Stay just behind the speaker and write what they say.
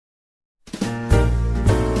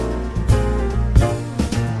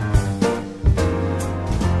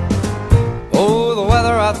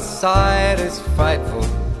outside is frightful,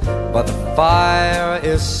 but the fire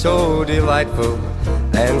is so delightful.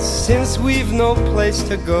 And since we've no place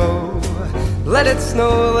to go, let it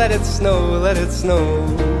snow, let it snow, let it snow.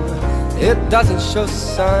 It doesn't show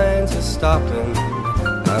signs of stopping,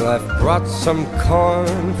 and I've brought some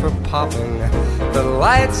corn for popping. The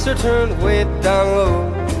lights are turned way down low.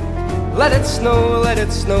 Let it snow, let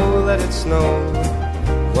it snow, let it snow.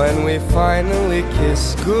 When we finally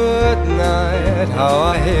kiss goodnight, how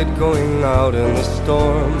I hate going out in the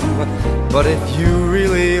storm. But if you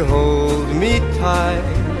really hold me tight,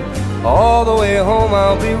 all the way home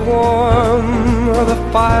I'll be warm. The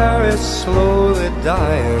fire is slowly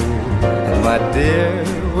dying, and my dear,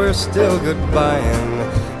 we're still goodbying.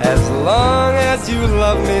 As long as you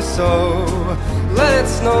love me so, let it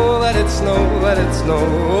snow, let it snow, let it snow.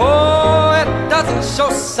 Oh, it doesn't show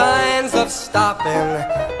signs of stopping,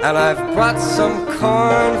 and I've brought some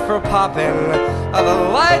corn for popping. The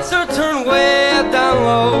lights are turned way down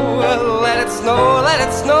low. Let it snow, let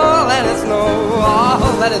it snow, let it snow.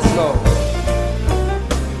 Oh, let it snow.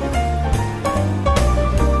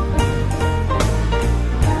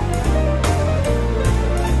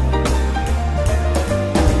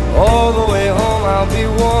 All the way home I'll be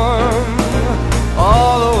warm.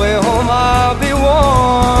 All the way home I'll be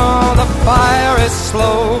warm. The fire is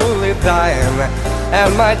slowly dying,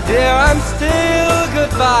 and my dear, I'm still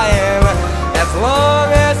goodbying. As long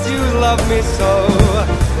as you love me so,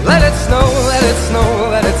 let it snow, let it snow,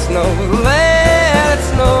 let it snow. Let it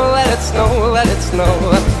snow, let it snow, let it snow.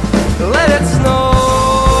 Let it